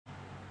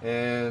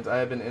And I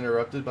have been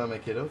interrupted by my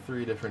kiddo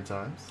 3 different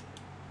times.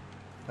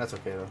 That's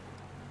okay, though.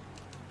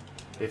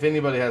 If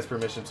anybody has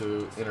permission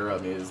to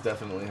interrupt me, it's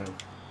definitely him.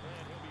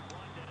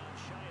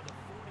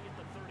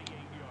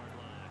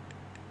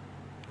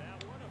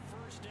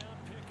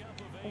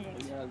 Oh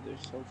my god, they're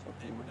so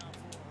fucking...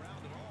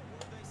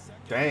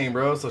 Dang,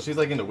 bro. So she's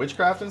like into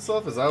witchcraft and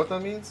stuff? Is that what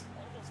that means?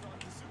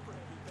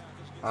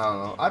 I don't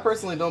know. I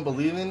personally don't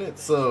believe in it,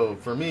 so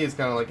for me it's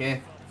kind of like, eh.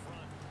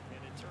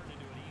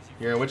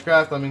 You're in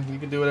witchcraft, I mean, you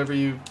can do whatever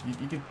you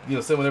could, you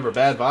know, send whatever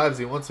bad vibes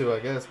you want to, I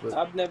guess. But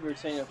I've never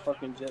seen a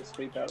fucking jet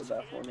sweep out of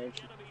that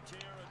formation.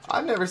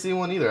 I've never seen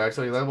one either,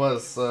 actually. That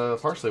was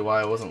partially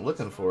why I wasn't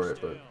looking for it,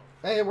 but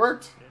hey, it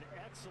worked.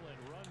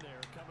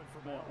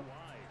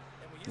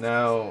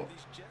 Now,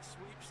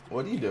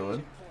 what are you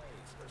doing?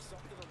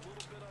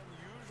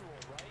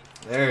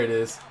 There it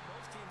is.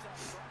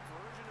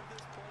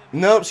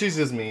 Nope, she's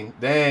just mean.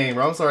 Dang,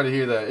 bro, I'm sorry to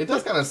hear that. It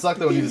does kind of suck,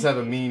 though, when you just have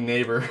a mean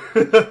neighbor.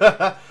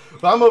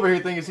 But I'm over here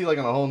thinking she's like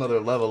on a whole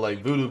nother level,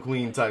 like voodoo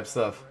queen type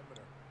stuff.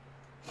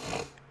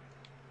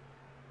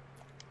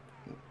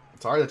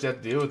 It's hard that you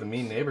have to deal with a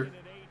mean neighbor.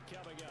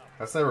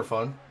 That's never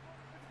fun.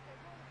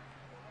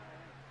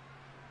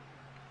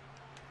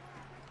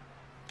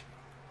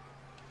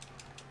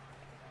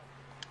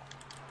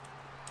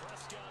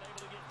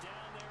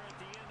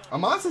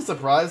 I'm honestly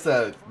surprised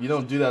that you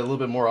don't do that a little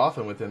bit more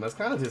often with him. That's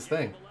kind of his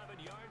thing.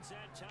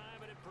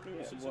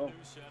 Yeah, well,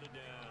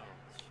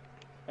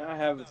 I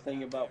have a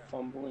thing about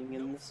fumbling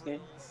in this game.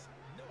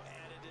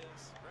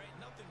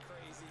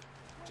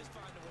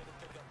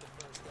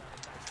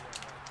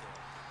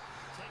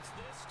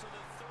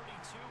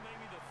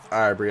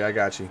 Alright, Bree, I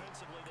got you.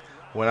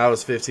 When I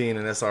was 15,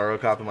 an SRO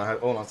cop in my house.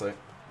 Hold on a second.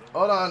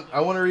 Hold on. I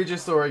want to read your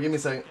story. Give me a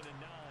second.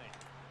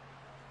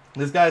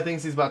 This guy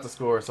thinks he's about to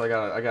score, so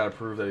I gotta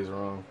prove that he's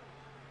wrong.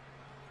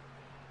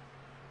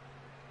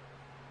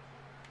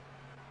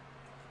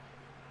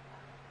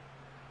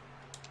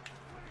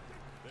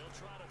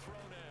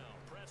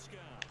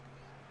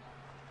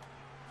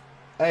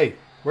 Hey,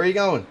 where are you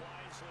going?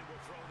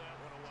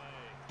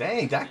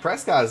 Dang, Dak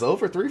Prescott is 0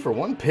 for 3 for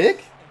 1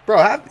 pick?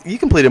 Bro, you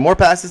completed more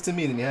passes to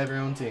me than you have your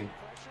own team.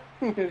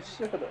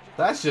 Shut up.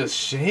 That's just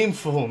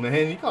shameful,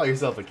 man. You call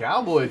yourself a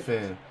Cowboy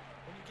fan.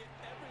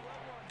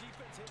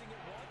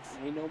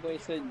 Ain't nobody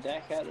said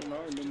Dak had an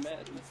arm in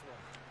Madden.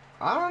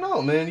 I don't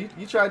know, man.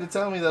 You tried to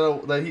tell me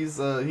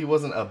that he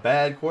wasn't a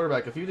bad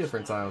quarterback a few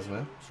different times,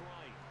 man.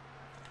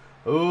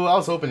 Ooh, I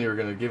was hoping you were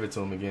going to give it to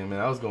him again, man.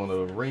 I was going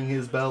to ring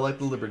his bell like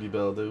the Liberty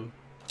Bell, dude.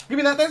 Give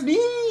me that. That's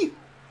me.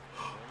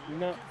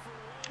 No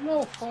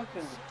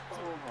fucking...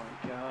 Oh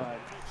my god.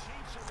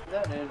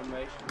 That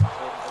animation is so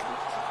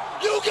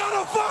funny. You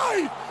gotta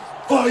fight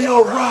for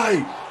your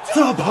right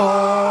to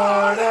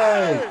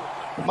party.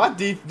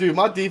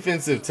 My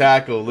defensive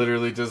tackle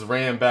literally just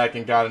ran back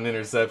and got an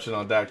interception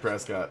on Dak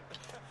Prescott.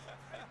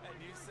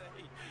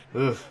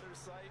 Ugh.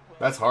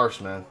 That's harsh,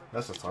 man.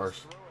 That's just harsh.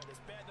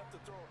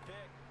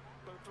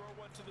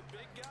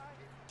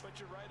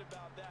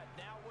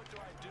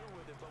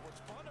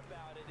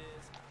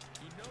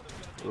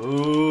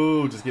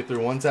 Ooh, just get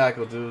through one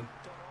tackle, dude.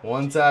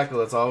 One tackle,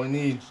 that's all we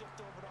need.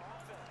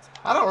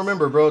 I don't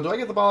remember, bro. Do I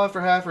get the ball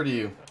after half or do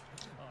you?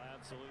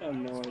 I have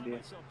no idea.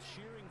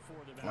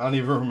 I don't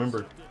even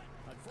remember.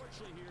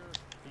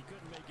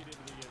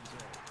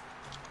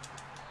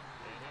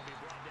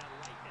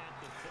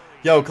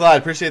 Yo,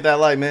 Clyde, appreciate that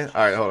like, man.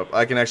 All right, hold up.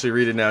 I can actually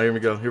read it now. Here we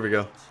go. Here we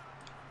go.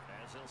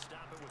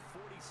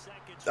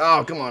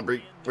 Oh, come on,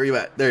 Bree. Where you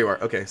at? There you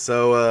are. Okay,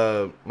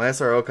 so my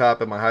SRO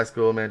cop at my high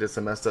school, man, did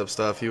some messed up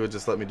stuff. He would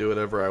just let me do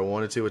whatever I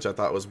wanted to, which I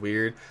thought was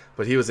weird.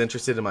 But he was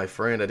interested in my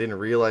friend. I didn't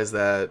realize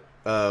that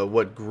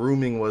what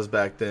grooming was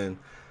back then.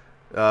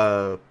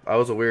 I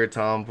was a weird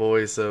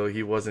tomboy, so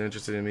he wasn't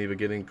interested in me, but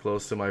getting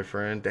close to my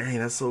friend. Dang,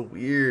 that's so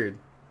weird.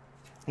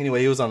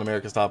 Anyway, he was on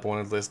America's Top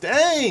Wanted list.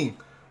 Dang!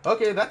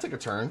 Okay, that took a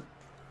turn.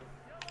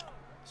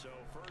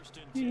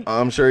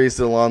 I'm sure he's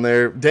still on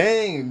there.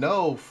 Dang,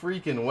 no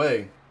freaking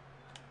way.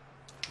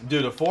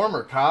 Dude, a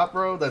former cop,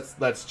 bro,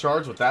 that's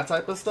charged with that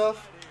type of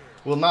stuff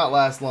will not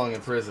last long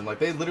in prison. Like,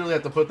 they literally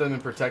have to put them in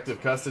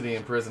protective custody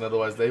in prison,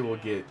 otherwise they will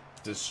get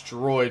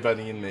destroyed by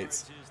the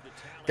inmates.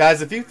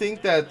 Guys, if you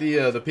think that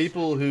the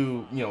people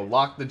who, you know,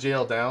 lock the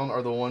jail down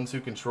are the ones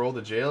who control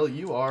the jail,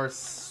 you are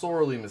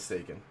sorely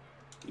mistaken.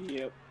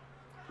 Yep.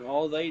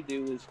 All they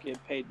do is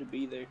get paid to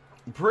be there.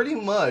 Pretty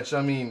much.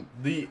 I mean,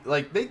 they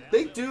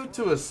do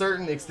to a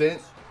certain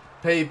extent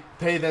pay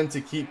them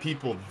to keep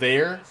people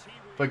there.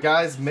 But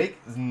guys, make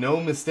no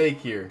mistake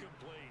here.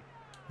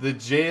 The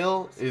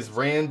jail is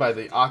ran by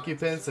the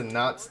occupants and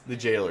not the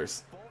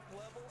jailers.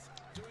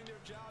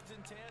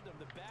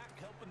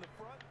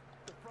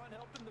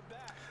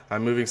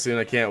 I'm moving soon.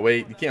 I can't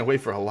wait. You can't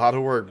wait for a lot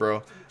of work,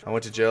 bro. I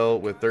went to jail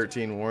with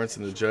 13 warrants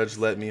and the judge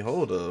let me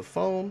hold a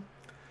phone.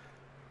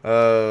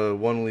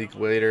 1 week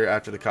later,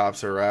 after the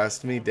cops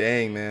harassed me.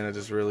 Dang, man, I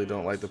just really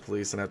don't like the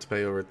police and have to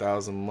pay over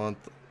 $1,000 a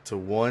month to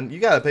one. You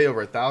gotta pay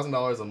over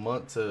 $1,000 a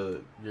month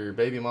to your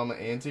baby mama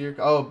and to your...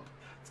 Oh,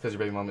 it's because your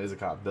baby mama is a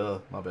cop. Duh,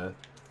 my bad.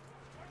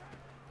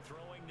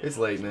 It's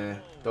late,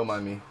 man. Don't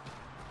mind me.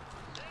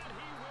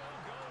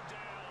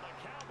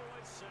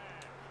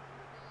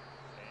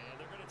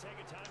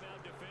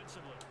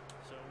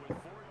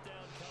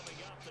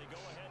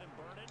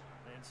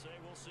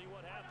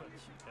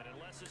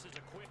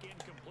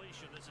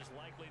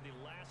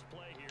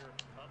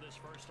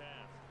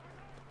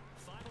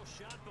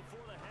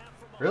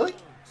 Really?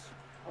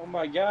 Oh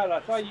my God, I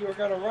thought you were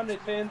going to run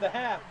it to end the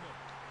half.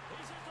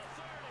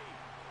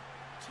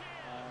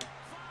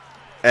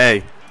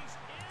 Hey.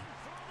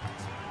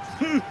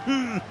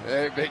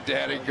 Hey, Big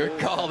Daddy, good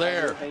call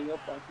there.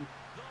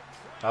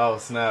 Oh,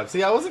 snap.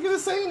 See, I wasn't going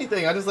to say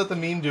anything. I just let the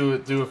meme do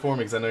it for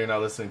me because I know you're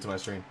not listening to my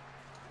stream.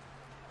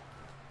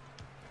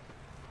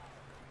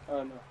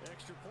 Oh, no.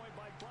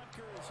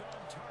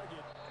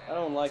 I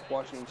don't like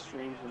watching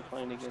streams and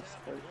playing against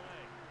hurt.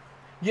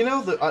 You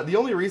know, the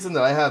only reason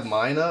that I have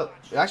mine up,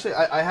 actually,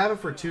 I have it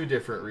for two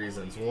different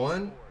reasons.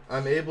 One,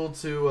 I'm able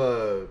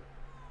to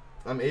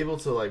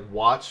like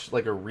watch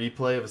like a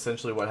replay of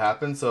essentially what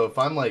happened. So if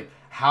I'm like,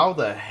 how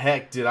the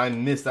heck did I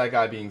miss that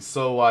guy being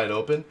so wide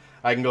open?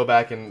 I can go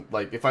back and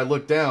like, if I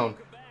look down,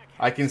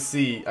 I can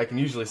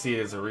usually see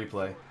it as a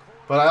replay.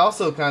 But I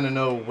also kind of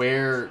know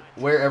where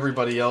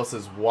everybody else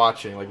is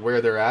watching, like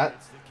where they're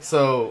at.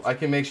 So I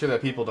can make sure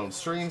that people don't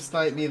stream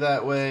snipe me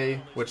that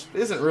way, which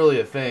isn't really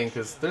a thing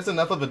because there's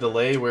enough of a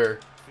delay where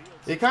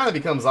it kind of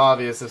becomes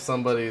obvious if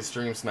somebody is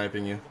stream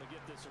sniping you.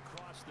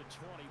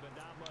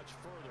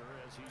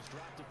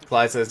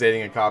 Clyde says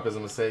dating a cop is a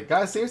mistake.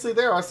 Guys, seriously,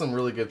 there are some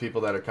really good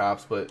people that are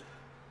cops, but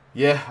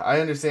yeah,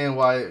 I understand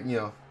why, you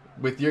know,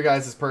 with your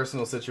guys'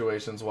 personal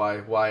situations, why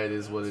it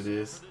is what it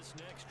is.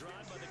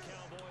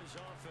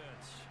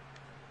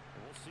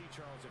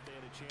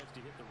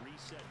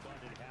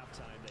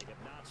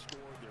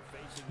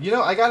 You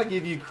know, I gotta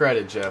give you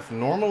credit, Jeff.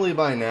 Normally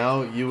by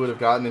now, you would have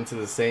gotten into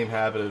the same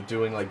habit of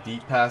doing like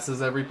deep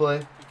passes every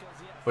play.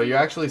 But you're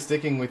actually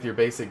sticking with your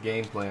basic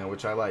game plan,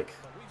 which I like.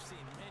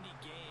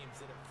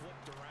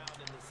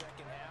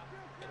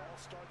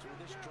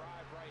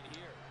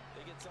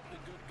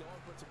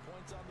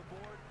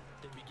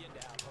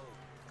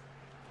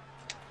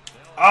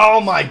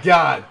 Oh my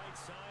God!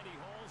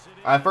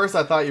 At first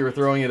I thought you were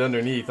throwing it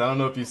underneath. I don't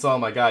know if you saw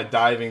my guy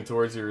diving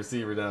towards your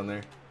receiver down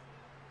there.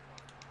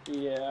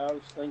 Yeah, I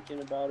was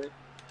thinking about it,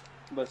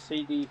 but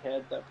CD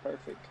had that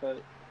perfect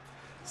cut.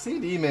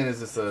 CD, man, is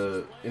just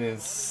an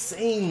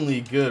insanely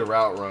good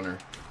route runner.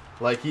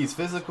 Like, he's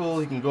physical,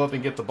 he can go up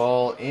and get the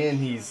ball, and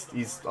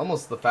he's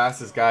almost the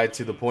fastest guy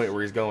to the point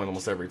where he's going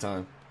almost every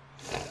time.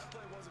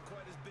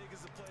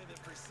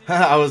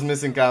 I was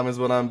missing comments,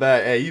 but I'm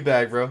back. Hey, you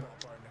back, bro.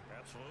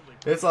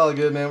 It's all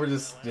good, man. We're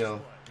just, you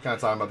know, kind of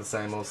talking about the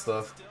same old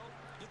stuff.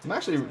 I'm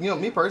actually, you know,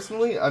 me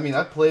personally, I mean,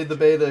 I've played the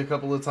beta a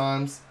couple of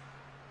times.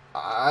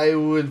 I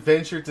would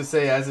venture to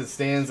say, as it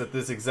stands at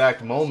this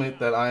exact moment,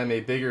 that I am a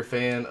bigger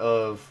fan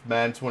of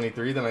Madden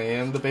 23 than I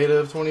am the beta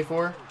of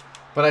 24.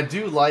 But I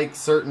do like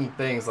certain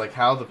things, like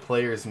how the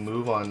players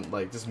move on,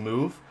 like, just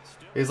move.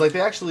 Is like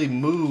they actually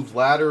move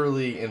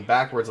laterally and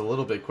backwards a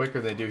little bit quicker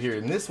than they do here.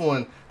 In this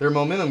one, their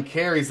momentum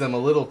carries them a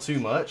little too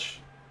much.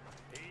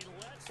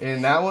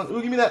 In that one,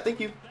 ooh, give me that, thank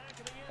you.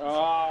 Oh,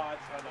 I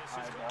tried to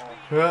high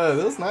ball.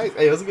 That was nice.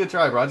 Hey, it was a good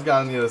try, bro. I just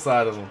got on the other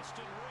side of him.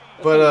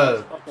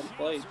 But, fucking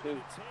play,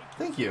 too.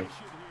 Thank you.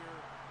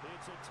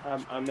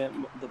 I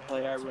meant the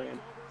play I ran.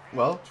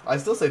 Well, I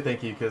still say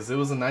thank you because it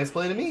was a nice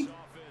play to me.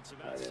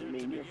 I didn't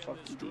mean your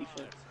fucking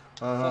defense.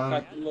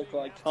 I look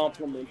like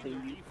complimenting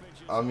you.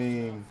 I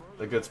mean,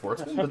 a good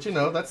sportsman, but you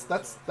know, that's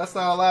not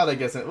allowed, I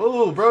guess.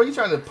 Ooh, bro, you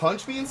trying to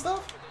punch me and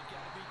stuff?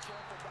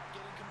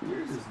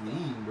 You're just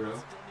mean, bro.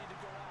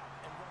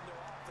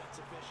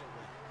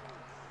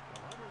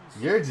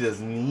 You're just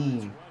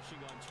mean.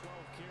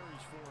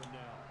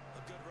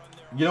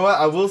 You know what?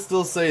 I will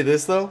still say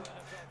this, though.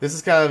 This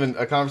is kind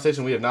of a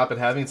conversation we have not been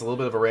having. It's a little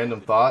bit of a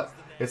random thought.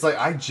 It's like,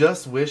 I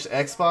just wish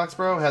Xbox,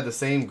 bro, had the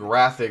same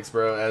graphics,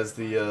 bro, as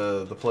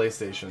the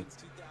PlayStation.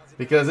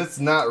 Because it's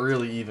not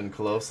really even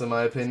close, in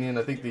my opinion.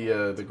 I think the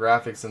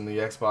graphics in the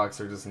Xbox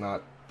are just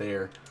not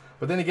there.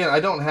 But then again, I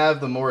don't have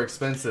the more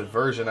expensive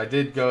version. I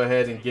did go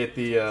ahead and get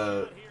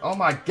the... oh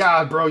my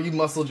God, bro, you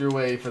muscled your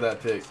way for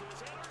that pick.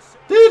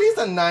 Dude, he's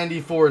a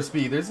 94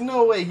 speed. There's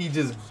no way he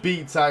just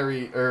beat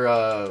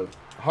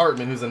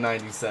Hartman, who's a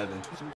 97.